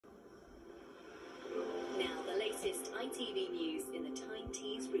ITV News in the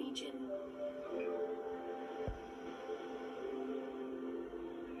Tyne region.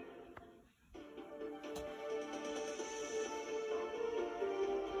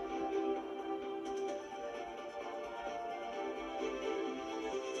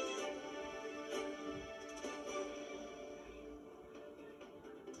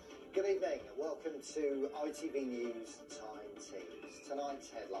 Good evening and welcome to ITV News Tyne Tees. Tonight's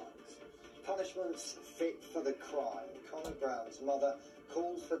headlines. Punishments fit for the crime. Connor Brown's mother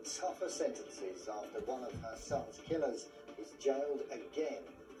calls for tougher sentences after one of her son's killers is jailed again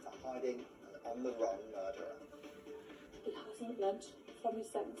for hiding an on-the-run murderer. He hasn't learnt from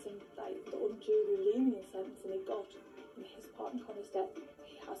his sentencing, like the unduly lenient sentencing he got in his part in Connor's death.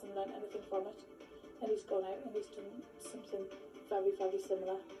 He hasn't learnt anything from it, and he's gone out and he's done something very, very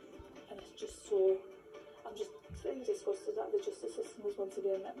similar. And it's just so, I'm just really disgusted that the justice system has once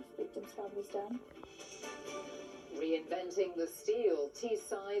again let victims' families down. Reinventing the steel,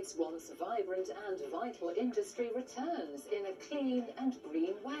 Teesside's once vibrant and vital industry returns in a clean and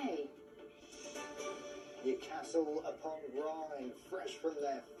green way. Newcastle upon Rhine, fresh from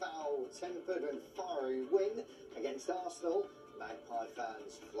their foul-tempered and fiery win against Arsenal, Magpie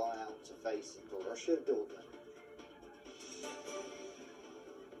fans fly out to face Borussia Dortmund.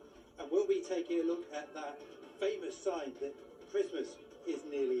 And we'll be taking a look at that famous sign that Christmas is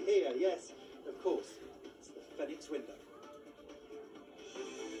nearly here. Yes, of course, it's the Phoenix window.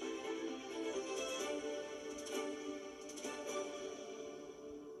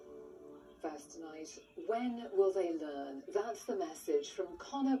 First tonight, when will they learn? That's the message from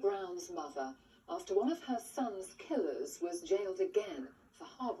Connor Brown's mother after one of her son's killers was jailed again for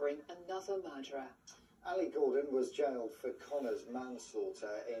harbouring another murderer. Ali Gordon was jailed for Connor's manslaughter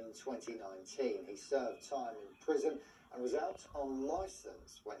in 2019. He served time in prison and was out on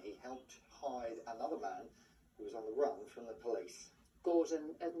licence when he helped hide another man who was on the run from the police.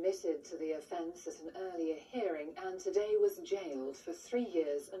 Gordon admitted to the offence at an earlier hearing and today was jailed for 3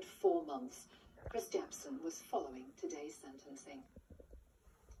 years and 4 months. Chris Jepson was following today's sentencing.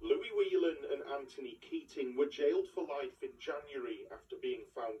 Louis Whelan and Anthony Keating were jailed for life in January after being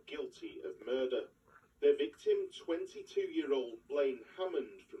found guilty of murder. Their victim, 22-year-old Blaine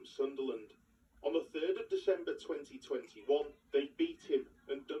Hammond from Sunderland. On the 3rd of December 2021, they beat him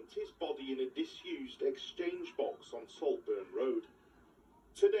and dumped his body in a disused exchange box on Saltburn Road.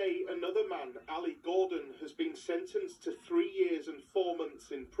 Today, another man, Ali Gordon, has been sentenced to 3 years and 4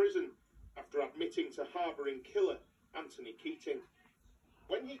 months in prison after admitting to harbouring killer Anthony Keating.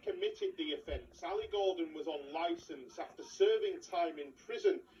 When he committed the offence, Ali Gordon was on licence after serving time in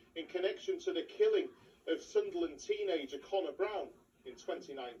prison in connection to the killing of Sunderland teenager Connor Brown in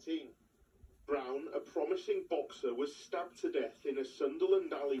 2019. Brown, a promising boxer, was stabbed to death in a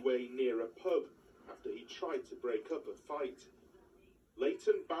Sunderland alleyway near a pub after he tried to break up a fight.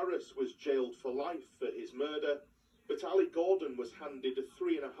 Leighton Barras was jailed for life for his murder, but Ali Gordon was handed a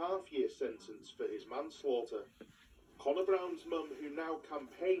 3.5-year sentence for his manslaughter. Connor Brown's mum, who now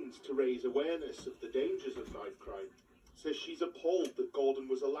campaigns to raise awareness of the dangers of knife crime, says she's appalled that Gordon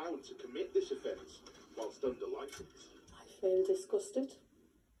was allowed to commit this offence whilst under licence. I feel disgusted.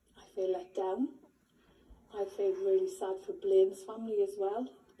 I feel let down. I feel really sad for Blaine's family as well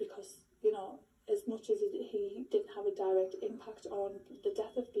because, you know, as much as he didn't have a direct impact on the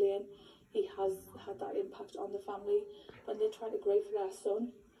death of Blaine, he has had that impact on the family when they try to grieve for their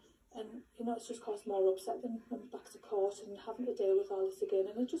son. And, you know, it's just caused more upset than going back to court and having to deal with all this again.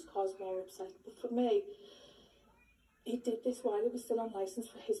 And it just caused more upset. But for me, he did this while he was still on licence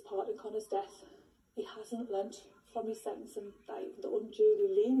for his part in Connor's death. He hasn't learnt from his sentencing, like the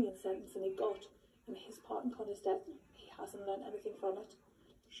unduly lenient sentencing he got in his part in Connor's death. He hasn't learnt anything from it.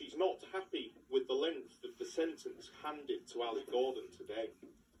 She's not happy with the length of the sentence handed to Ali Gordon today.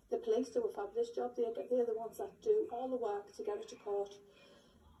 The police do a fabulous job. They're the ones that do all the work to get it to court.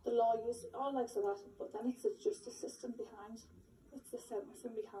 The lawyers, all likes of that, but then it's the justice system behind. It's the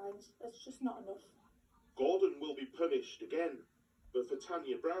sentencing behind. It's just not enough. Gordon will be punished again, but for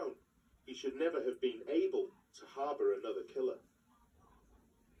Tanya Brown, he should never have been able to harbour another killer.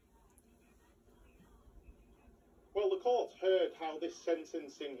 Well, the court heard how this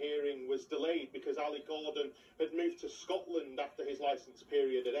sentencing hearing was delayed because Ali Gordon had moved to Scotland after his licence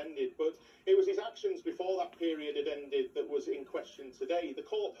period had ended, but it was his actions before that period had ended that was in question today. The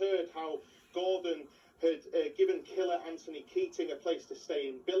court heard how Gordon had given killer Anthony Keating a place to stay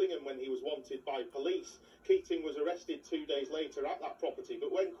in Billingham when he was wanted by police. Keating was arrested 2 days later at that property,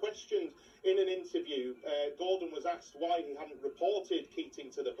 but when questioned in an interview, Gordon was asked why he hadn't reported Keating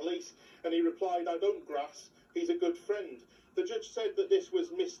to the police, and he replied, "I don't grass, he's a good friend." The judge said that this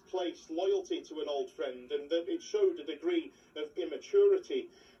was misplaced misplaced loyalty to an old friend and that it showed a degree of immaturity.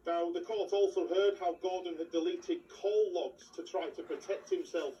 Now, the court also heard how Gordon had deleted call logs to try to protect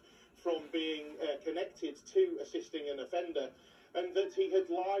himself from being connected to assisting an offender, and that he had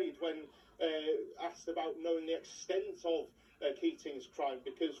lied when asked about knowing the extent of Keating's crime,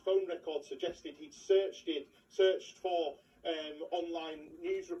 because phone records suggested he'd searched for online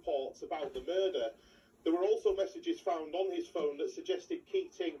news reports about the murder. There were also messages found on his phone that suggested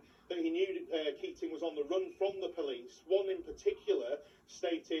that he knew Keating was on the run from the police. One in particular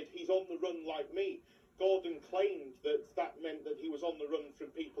stated, "He's on the run like me." Gordon claimed that meant that he was on the run from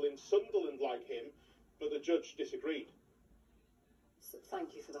people in Sunderland like him, but the judge disagreed. So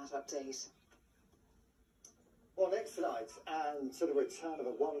thank you for that update. Well, next tonight, and to the return of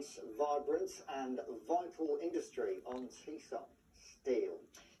a once vibrant and vital industry on Teesside, steel.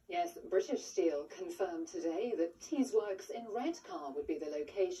 Yes, British Steel confirmed today that Tees Works in Redcar would be the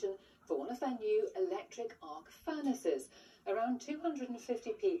location for one of their new electric arc furnaces. Around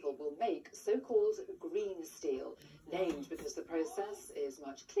 250 people will make so-called green steel, named because the process is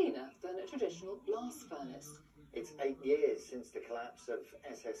much cleaner than a traditional blast furnace. It's 8 years since the collapse of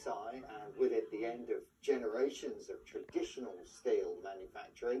SSI, and with it the end of generations of traditional steel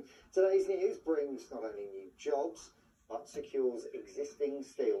manufacturing. Today's news brings not only new jobs, but secures existing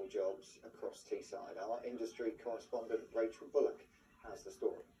steel jobs across Teesside. Our industry correspondent Rachel Bullock has the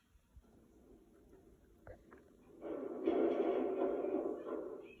story.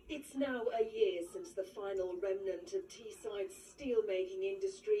 It's now a year since the final remnant of Teesside's steel-making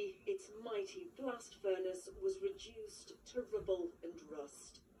industry, its mighty blast furnace, was reduced to rubble and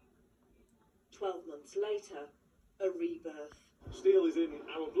rust. 12 months later, a rebirth. Steel is in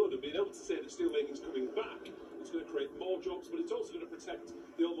our blood, and being able to say that steelmaking is coming back, it's going to create more jobs, but it's also going to protect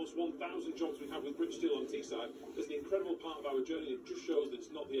the almost 1,000 jobs we have with British Steel on Teesside. It's an incredible part of our journey. It just shows that it's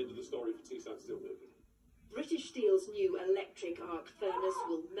not the end of the story for Teesside steelmaking. British Steel's new electric arc furnace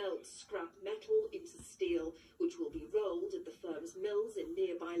will melt scrap metal into steel, which will be rolled at the firm's mills in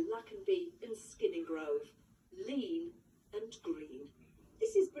nearby Lackenby and Skinning Grove. Lean and green.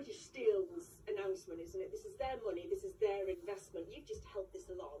 This is British Steel's announcement, isn't it? This is their money, this is their investment. You've just helped this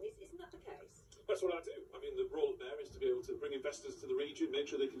along, isn't that the case? That's what I do. I mean, the role there is to be able to bring investors to the region, make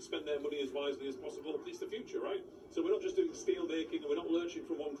sure they can spend their money as wisely as possible. It's the future, right? So we're not just doing steel making and we're not lurching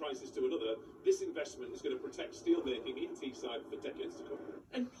from one crisis to another. This investment is going to protect steel making in Teesside for decades to come.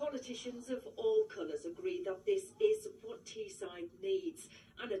 And politicians of all colours agree that this is what Teesside needs.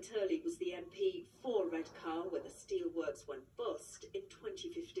 Anna Turley was the MP for Redcar when the steelworks went bust in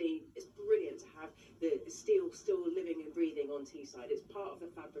 2015. It's brilliant to have the steel still living and breathing on Teesside. It's part of the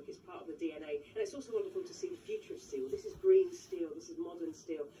fabric, it's part of the DNA, and it's also wonderful to see the future of steel. This is green steel, this is modern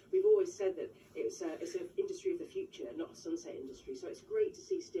steel. We've always said that it's an industry of the future, not a sunset industry. So it's great to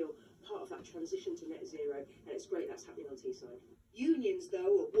see steel part of that transition to net zero, and it's great that's happening on Teesside. Unions,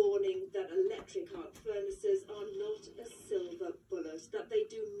 though, are warning that electric arc furnaces are not a silver bullet, that they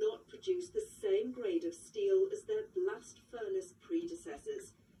do not produce the same grade of steel as their blast furnace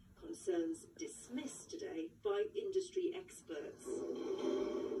predecessors. Concerns dismissed today by industry experts.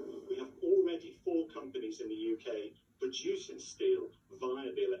 We have already 4 companies in the UK producing steel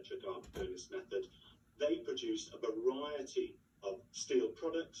via the electric arc furnace method. They produce a variety of steel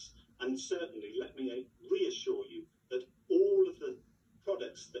products, and certainly let me reassure you that all of the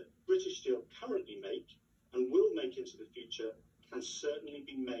products that British Steel currently make and will make into the future can certainly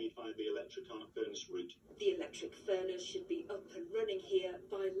be made by the electric arc furnace route. The electric furnace should be up and running here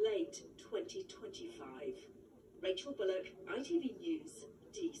by late 2025. Rachel Bullock, ITV News,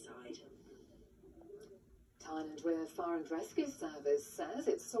 Teesside. Tyne and Weir Fire and Rescue Service says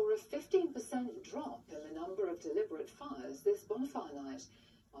it saw a 15% drop in the number of deliberate fires this bonfire night.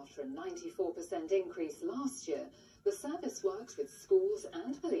 After a 94% increase last year, the service works with schools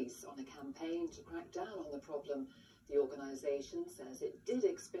and police on a campaign to crack down on the problem. The organisation says it did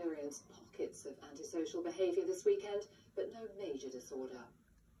experience pockets of antisocial behaviour this weekend, but no major disorder.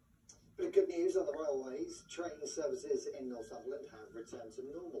 Bit of good news on the railways. Train services in Northumberland have returned to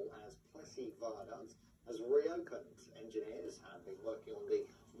normal as Plessy Viaduct has reopened. Engineers have been working on the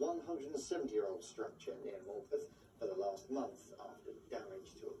 170-year-old structure near Morpeth for the last month after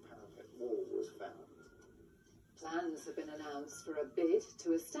damage to a parapet wall was found. Plans have been announced for a bid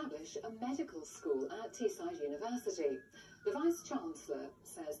to establish a medical school at Teesside University. The Vice-Chancellor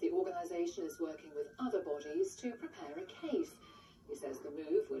says the organisation is working with other bodies to prepare a case. He says the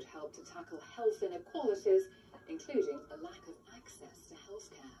move would help to tackle health inequalities, including a lack of access to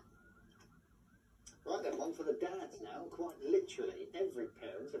healthcare. Right then, one for the dads now, quite literally. Every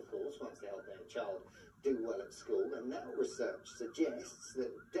parent, of course, wants to help their child do well at school, and now research suggests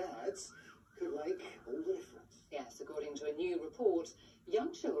that dads report.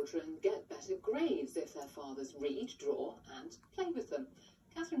 Young children get better grades if their fathers read, draw and play with them.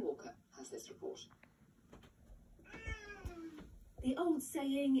 Catherine Walker has this report. The old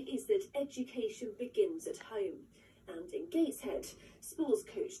saying is that education begins at home. And in Gateshead, sports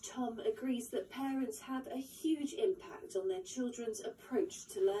coach Tom agrees that parents have a huge impact on their children's approach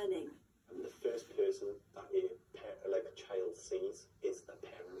to learning. And the first person that a child sees is a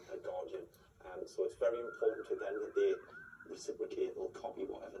parent, a guardian. So it's very important to them that they reciprocate or copy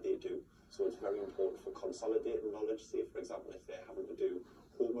whatever they do. So it's very important for consolidating knowledge. Say, for example, if they're having to do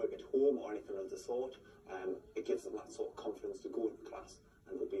homework at home or anything of the sort, it gives them that sort of confidence to go into class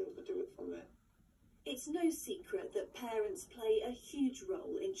and they'll be able to do it from there. It's no secret that parents play a huge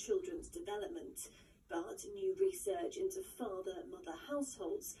role in children's development, but new research into father-mother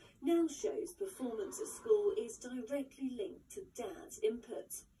households now shows performance at school is directly linked to dad's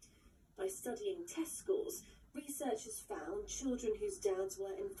input. By studying test scores, researchers found children whose dads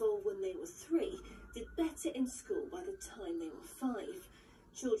were involved when they were 3 did better in school by the time they were 5.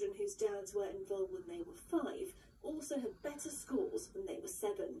 Children whose dads were involved when they were 5 also had better scores when they were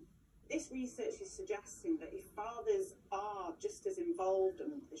 7. This research is suggesting that if fathers are just as involved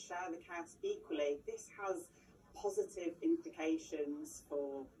and share the care equally, this has positive implications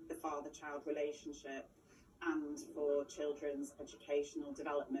for the father-child relationship and for children's educational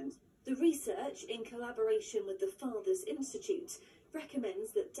development. The research, in collaboration with the Fathers Institute,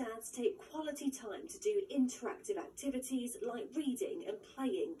 recommends that dads take quality time to do interactive activities like reading and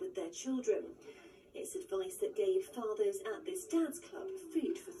playing with their children. It's advice that gave fathers at this Dads Club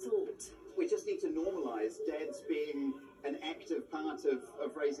food for thought. We just need to normalise dads being an active part of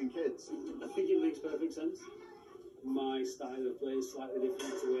raising kids. I think it makes perfect sense. My style of play is slightly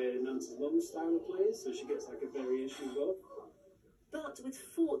different to where Nancy's mum's style of play is, so she gets like a variation of both. But with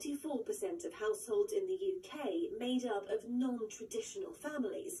 44% of households in the UK made up of non-traditional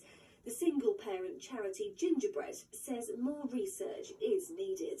families, the single-parent charity Gingerbread says more research is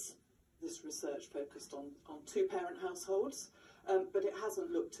needed. This research focused on two-parent households, but it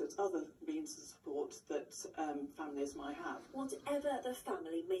hasn't looked at other means of support that families might have. Whatever the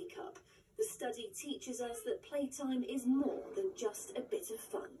family makeup, the study teaches us that playtime is more than just a bit of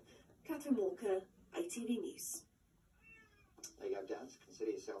fun. Catherine Walker, ITV News. There you go, dads.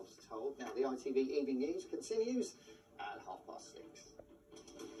 Consider yourselves told. Now, the ITV Evening News continues at 6:30.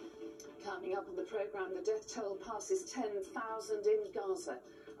 Coming up on the programme, the death toll passes 10,000 in Gaza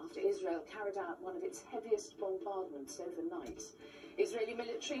after Israel carried out one of its heaviest bombardments overnight. Israeli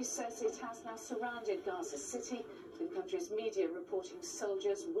military says it has now surrounded Gaza City, with country's media reporting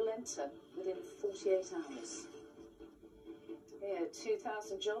soldiers will enter within 48 hours. Here,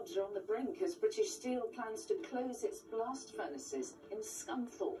 2,000 jobs are on the brink as British Steel plans to close its blast furnaces in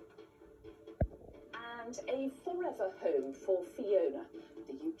Scunthorpe. And a forever home for Fiona,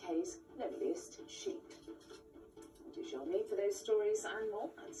 the UK's loneliest sheep. What is your need for those stories and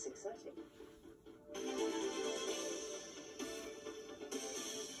more at 6:30.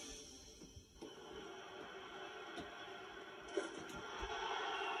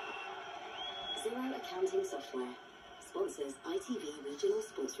 Zero Accounting Software sponsors ITV Regional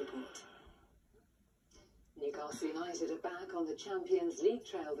Sports Report. Newcastle United are back on the Champions League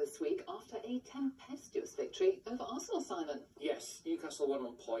trail this week after a tempestuous victory over Arsenal, Simon. Yes, Newcastle won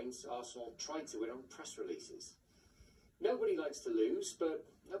on points. Arsenal tried to win on press releases. Nobody likes to lose, but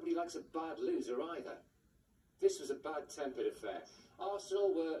nobody likes a bad loser either. This was a bad-tempered affair.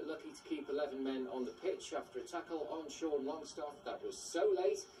 Arsenal were lucky to keep 11 men on the pitch after a tackle on Sean Longstaff that was so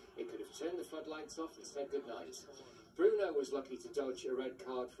late it could have turned the floodlights off and said goodnight. Bruno was lucky to dodge a red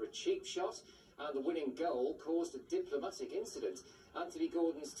card for a cheap shot, and the winning goal caused a diplomatic incident. Anthony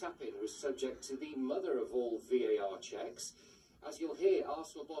Gordon's tap-in was subject to the mother of all VAR checks. As you'll hear,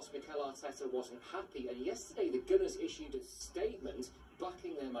 Arsenal boss Mikel Arteta wasn't happy, and yesterday the Gunners issued a statement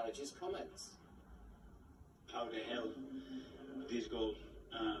backing their manager's comments. How the hell this goal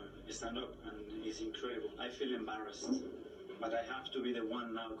stand up, and it's incredible. I feel embarrassed, but I have to be the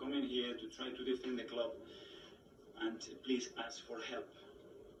one now coming here to try to defend the club and please ask for help,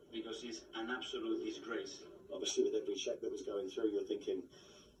 because it's an absolute disgrace. Obviously, with every check that was going through, you're thinking,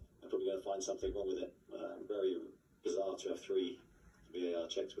 I'm probably going to find something wrong with it. Very bizarre to have 3 VAR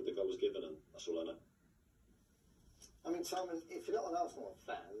checks with the goals given, and that's all I know. I mean, Simon, if you're not an Arsenal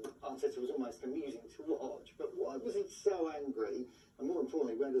fan, Arteta was almost amusing to watch, but why was he so angry? And more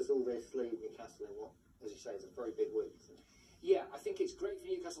importantly, where does all this leave Newcastle in what, as you say, is a very big week? Yeah, I think it's great for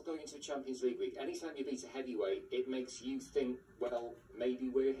Newcastle going into a Champions League week. Anytime you beat a heavyweight, it makes you think, well, maybe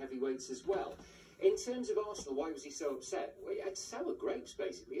we're heavyweights as well. In terms of Arsenal, why was he so upset? Well, it's sour grapes,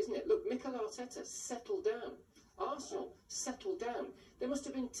 basically, isn't it? Look, Mikel Arteta, settle down. Arsenal, settle down. There must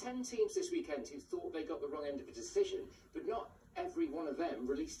have been 10 teams this weekend who thought they got the wrong end of a decision, but not every one of them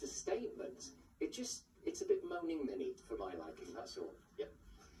released a statement. It's a bit moaning mini for my liking, that's all. Yep.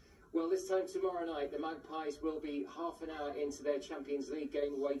 Well, this time tomorrow night, the Magpies will be half an hour into their Champions League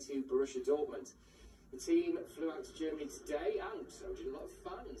game away to Borussia Dortmund. The team flew out to Germany today, and so did a lot of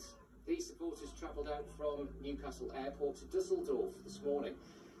fans. These supporters travelled out from Newcastle Airport to Dusseldorf this morning.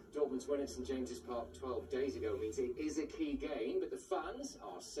 Dortmund's win at St James's Park 12 days ago means it is a key game, but the fans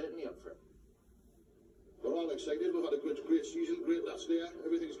are certainly up for it. We're all excited. We've had a great season, great last year.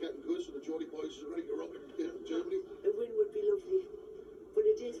 Everything's getting good, so the Geordie boys are ready to rock and get to Germany. A win would be lovely, but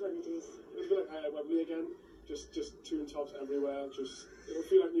it is what it is. It's like Wembley again. Just tune tops everywhere. It'll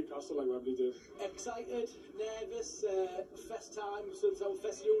feel like Newcastle, like Wembley did. Excited, nervous, first time, so it's our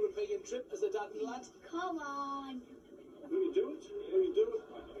first European trip as a dad and lad. Come on! When you do it,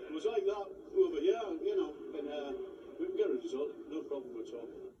 it was like that over here, you know, and we can get a result, no problem at all.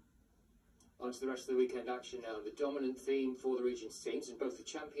 On to the rest of the weekend action now. The dominant theme for the region's teams in both the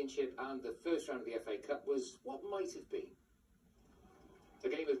Championship and the first round of the FA Cup was what might have been. A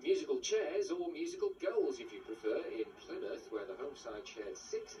game of musical chairs or musical goals, if you prefer, in Plymouth, where the home side shared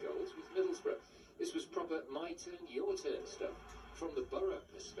 6 goals with Middlesbrough. This was proper my turn, your turn stuff. From the Borough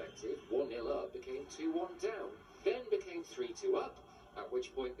perspective, 1-0 up became 2-1 down, then became 3-2 up, at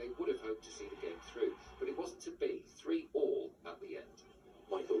which point they would have hoped to see the game through. But it wasn't to be, 3-3 at the end.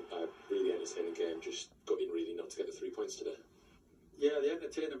 Michael, a really entertaining game, just got in really not to get the 3 points today. Yeah, the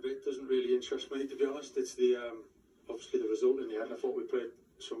entertaining bit doesn't really interest me, to be honest. It's the obviously the result in the end. I thought we played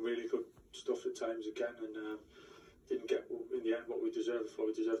some really good stuff at times again, and didn't get in the end what we deserved. Thought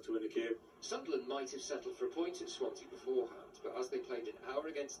we deserved to win the game. Sunderland might have settled for a point at Swansea beforehand, but as they played an hour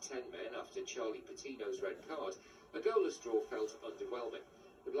against 10 men after Charlie Patino's red card, a goalless draw felt underwhelming.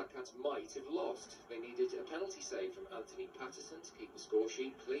 The Black Cats might have lost. They needed a penalty save from Anthony Patterson to keep the score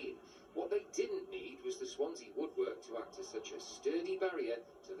sheet clean. What they didn't need was the Swansea woodwork to act as such a sturdy barrier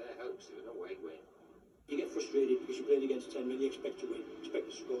to their hopes of an away win. You get frustrated because you're playing against 10 men, you expect to win, expect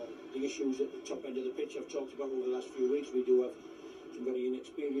to score. The issues at the top end of the pitch I've talked about over the last few weeks. We do have some very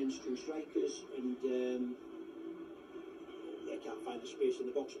inexperienced two strikers, and they can't find the space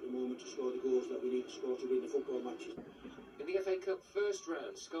in the box at the moment to score the goals that we need to score to win the football matches. In the FA Cup first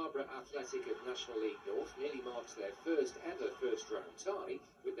round, Scarborough Athletic of National League North nearly marked their first ever first round tie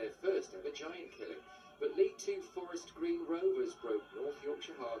with their first ever giant killing. But League 2 Forest Green Rovers broke North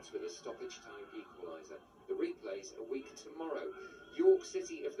Yorkshire Hearts with a stoppage time equaliser. The replays a week tomorrow. York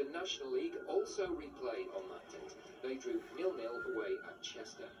City of the National League also replay on that date. They drew 0-0 away at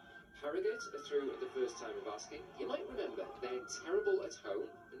Chester. Harrogate are through at the first time of asking. You might remember they're terrible at home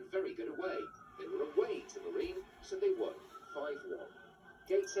and very good away. They were away to Marine, so they won 5-1.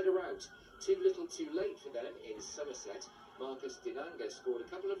 Gateshead are out. Too little too late for them in Somerset. Marcus Dinanga scored a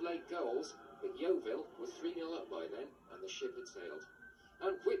couple of late goals, but Yeovil were 3-0 up by then, and the ship had sailed.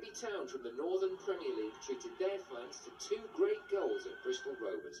 And Whitby Town from the Northern Premier League treated their fans to 2 great goals at Bristol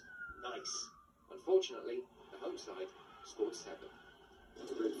Rovers. Nice. Unfortunately, the home side scored 7. It's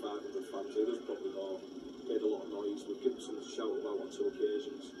a great 500 fans here. There's probably more. Made a lot of noise. We've given some shout about on 2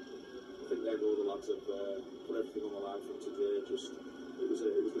 occasions. I think they know the lads have put everything on the line for today. It was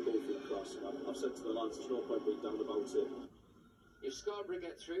the goal for the class. And I've said to the lads, there's no point being down about it. If Scarborough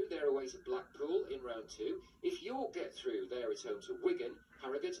get through, they're away to Blackpool in round 2. If York get through, they're at home to Wigan.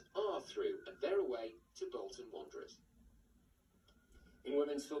 Harrogate are through, and they're away to Bolton Wanderers. In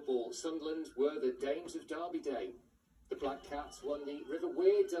women's football, Sunderland were the dames of Derby Day. The Black Cats won the River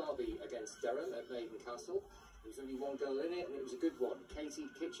Wear derby against Durham at Maiden Castle. There was only 1 goal in it, and it was a good one. Katie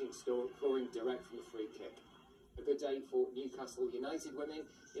Kitching scoring direct from a free kick. A good day for Newcastle United women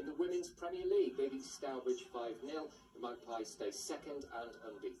in the Women's Premier League. They beat Stourbridge 5-0. The Magpies stay second and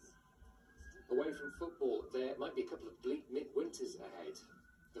unbeaten. Away from football, there might be a couple of bleak midwinters ahead.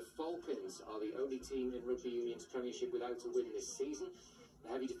 The Falcons are the only team in Rugby Union's Premiership without a win this season.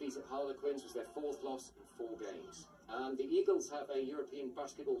 The heavy defeat at Harlequins was their 4th loss in 4 games. And the Eagles have a European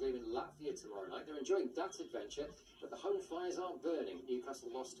basketball game in Latvia tomorrow night. They're enjoying that adventure, but the home fires aren't burning. Newcastle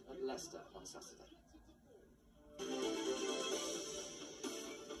lost at Leicester on Saturday.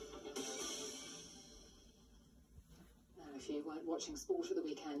 Now, if you weren't watching sport at the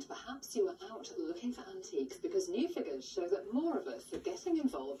weekend, perhaps you were out looking for antiques, because new figures show that more of us are getting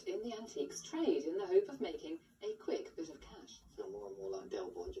involved in the antiques trade in the hope of making a quick bit of cash. Feel more and more like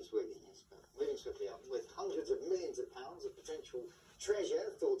Del Boy just reading this, but moving swiftly on, with hundreds of millions of pounds of potential treasure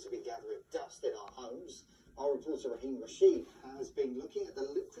thought to be gathering dust in our homes, our reporter Raheem Rashid has been looking at the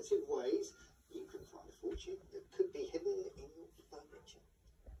lucrative ways you can find a fortune that could be hidden in your furniture.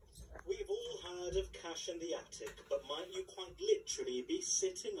 We've all heard of cash in the attic, but might you quite literally be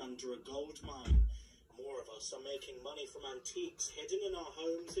sitting under a gold mine? More of us are making money from antiques hidden in our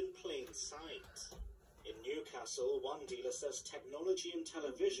homes in plain sight. In Newcastle, one dealer says technology and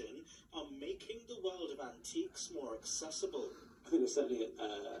television are making the world of antiques more accessible. I think there's certainly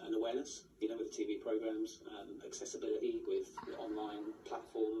an awareness, with the TV programmes, accessibility with online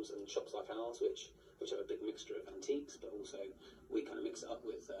platforms and shops like ours, which have a big mixture of antiques, but also we kind of mix it up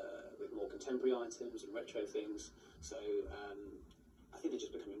with more contemporary items and retro things. So I think they're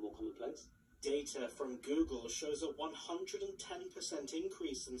just becoming more commonplace. Data from Google shows a 110%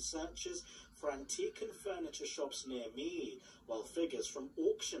 increase in searches for antique and furniture shops near me, while figures from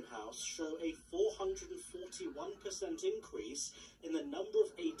Auction House show a 441% increase in the number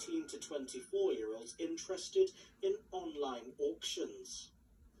of 18 to 24-year-olds interested in online auctions.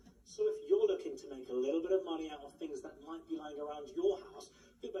 So if you're looking to make a little bit of money out of things that might be lying around your house,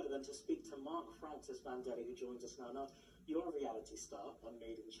 who better than to speak to Mark Francis Vandelli, who joins us now. Now, you're a reality star on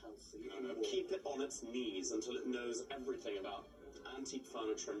Made in Chelsea. Keep it on its knees until it knows everything about antique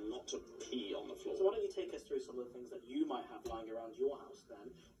furniture and not to pee on the floor. So why don't you take us through some of the things that you might have lying around your house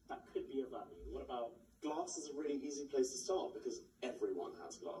then that could be of value? What about... Glass is a really easy place to start because everyone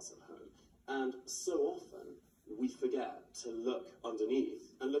has glass at home. And so often we forget to look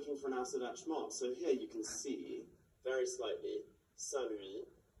underneath and looking for an acid etched mark. So here you can see very slightly Saint-Louis,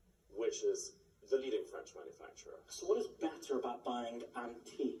 which is the leading French manufacturer. So what is better about buying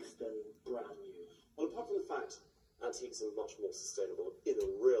antiques than brand new? Well, apart from the fact antiques are much more sustainable in a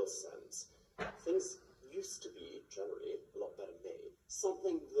real sense, things used to be generally a lot better made.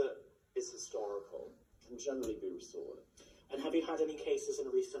 Something that is historical can generally be restored. And have you had any cases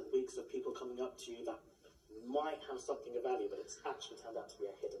in recent weeks of people coming up to you that might have something of value, but it's actually turned out to be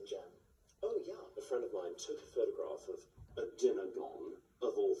a hidden gem? Oh yeah, a friend of mine took a photograph of a dinner gone,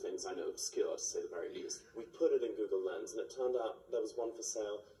 of all things I know obscure to say the very least. We put it in Google Lens and it turned out there was one for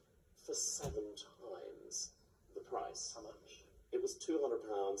sale for 7 times the price. How much? It was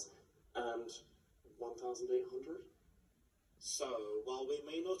 £200 and 1,800. So, while we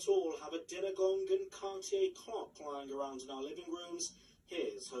may not all have a dinner gong and Cartier clock lying around in our living rooms,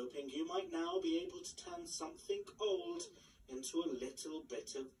 here's hoping you might now be able to turn something old into a little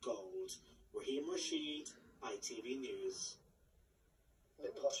bit of gold. Raheem Rashid, ITV News. A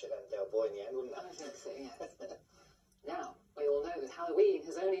bit posher than Del Boy in the end, wouldn't it? I think so, yes. Now, we all know that Halloween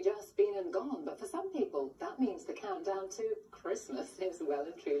has only just been and gone, but for some people, that means the countdown to Christmas is well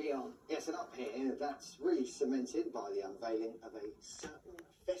and truly on. Yes, and up here, that's really cemented by the unveiling of a certain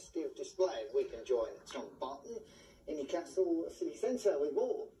festive display. We can join Tom Barton in Newcastle City Centre with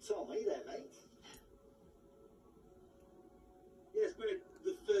more. Tom, are you there, mate? Yes, Greg,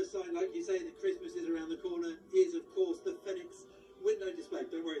 the first sign, like you say, that Christmas is around the corner is, of course, the Phoenix window display.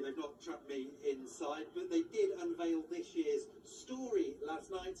 Don't worry, they've not trapped me inside, but they did unveil this year's story last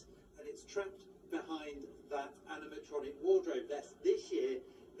night, and it's trapped behind that animatronic wardrobe. This year,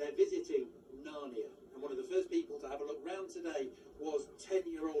 they're visiting Narnia, and one of the first people to have a look round today was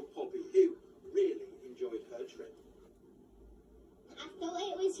 10-year-old Poppy, who really enjoyed her trip. I thought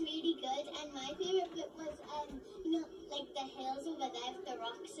it was really good, and my favourite bit was, like the hills over there with the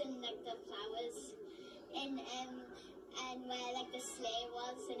rocks and like the flowers, and where like the sleigh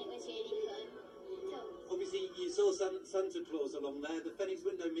was, and it was really fun. So, obviously, you saw Santa Claus along there. The Phoenix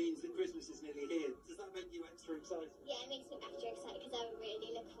window means that Christmas is nearly here. Does that make you extra excited? yeah, it makes me extra excited because I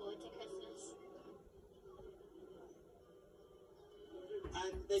really look forward to Christmas.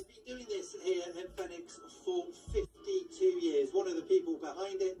 And they've been doing this here at Phoenix for 52 years. One of the people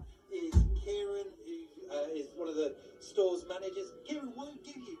behind it is Kieran, who is one of the store's managers. Kieran, why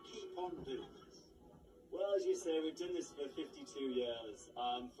do you keep on doing this? Well, as you say, we've done this for 52 years.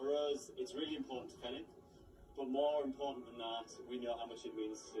 For us, it's really important to Fenwick, but more important than that, we know how much it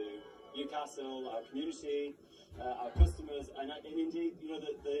means to Newcastle, our community, our customers, and indeed,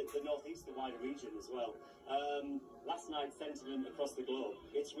 the northeast, the wider region as well. Last night's sentiment across the globe,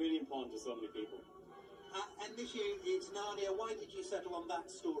 it's really important to so many people. And this year it's Narnia. Why did you settle on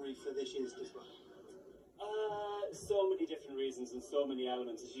that story for this year's display? So many different reasons and so many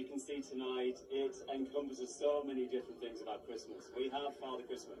elements. As you can see tonight, it encompasses so many different things about Christmas. We have Father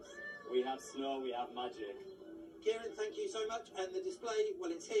Christmas, we have snow, we have magic. Kieran, thank you so much. And the display,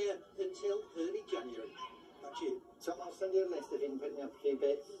 well, it's here until early January. Back to you. Tom, I'll send you a list if you can put me up a few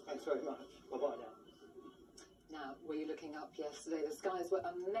bits. Thanks very much. Bye-bye now. Now, were you looking up yesterday? The skies were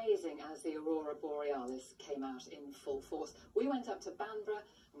amazing as the Aurora Borealis came out in full force. We went up to Banbra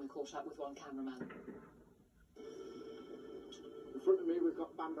and we caught up with one cameraman. In front of me we've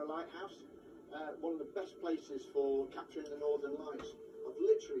got Banbra Lighthouse, one of the best places for capturing the Northern Lights. I've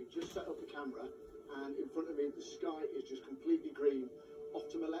literally just set up camera, and in front of me the sky is just completely green. Off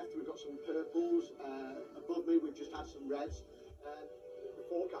to my left we've got some purples, above me we've just had some reds. The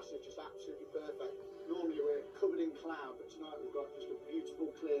forecast is just absolutely perfect. Normally we're covered in cloud, but tonight we've got just a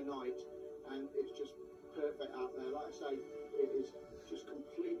beautiful clear night, and it's just perfect out there. Like I say, it is just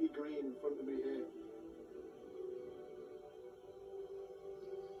completely green in front of me here.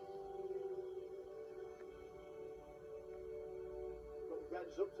 Got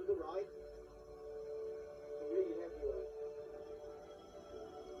reds up to the right, green everywhere.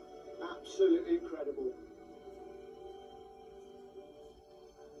 Absolutely incredible.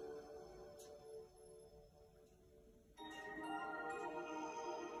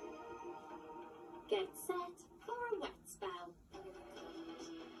 Get set for a wet spell.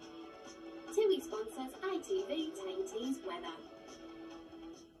 TUI sponsors ITV Tyne's weather.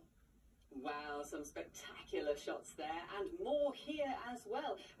 Wow, some spectacular shots there, and more here as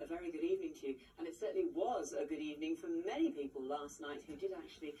well. A very good evening to you, and it certainly was a good evening for many people last night who did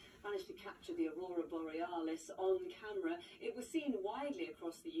actually manage to capture the Aurora Borealis on camera. It was seen widely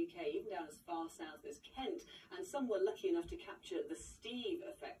across the UK, even down as far south as Kent, and some were lucky enough to capture the Steve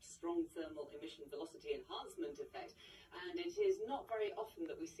effect, strong thermal emission velocity enhancement effect. And it is not very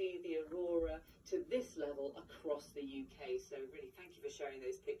often that we see the aurora to this level across the UK, so really thank you for sharing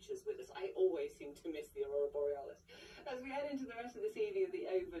those pictures with us. I always seem to miss the Aurora Borealis. As we head into the rest of this evening of the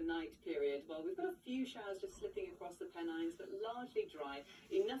overnight period, well, we've got a few showers just slipping across the Pennines, but largely dry.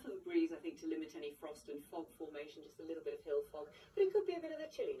 Enough of a breeze, I think, to limit any frost and fog formation, just a little bit of hill fog. But it could be a bit of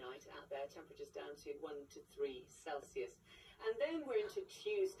a chilly night out there, temperatures down to 1 to 3 Celsius. And then we're into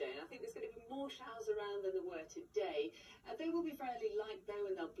Tuesday, and I think there's going to be more showers around than there were today. They will be fairly light, though,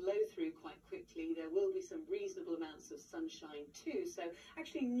 and they'll blow through quite quickly. There will be some reasonable amounts of sunshine, too, so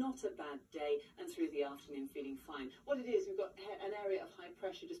actually not a bad day, and through the afternoon feeling fine. What it is, we've got an area of high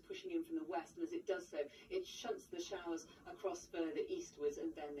pressure just pushing in from the west, and as it does so, it shunts the showers across further eastwards,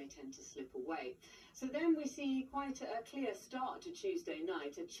 and then they tend to slip away. So then we see quite a clear start to Tuesday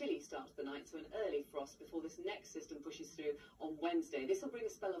night, a chilly start to the night, so an early frost before this next system pushes through on Wednesday. This will bring a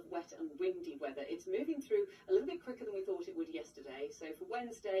spell of wet and windy weather. It's moving through a little bit quicker than we thought it would yesterday. So for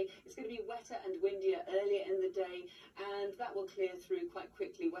Wednesday, it's going to be wetter and windier earlier in the day, and that will clear through quite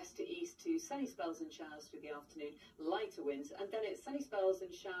quickly west to east to sunny spells and showers through the afternoon, lighter winds, and then it's sunny spells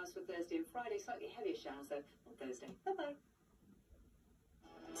and showers for Thursday and Friday, slightly heavier showers though on Thursday. Bye-bye.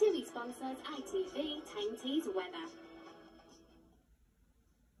 TUI sponsors ITV Tyne's weather.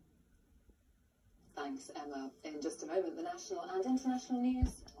 Thanks, Emma. In just a moment, the national and international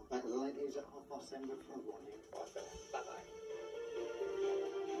news. Back with the late news at 10:30 for a warning. Bye-bye.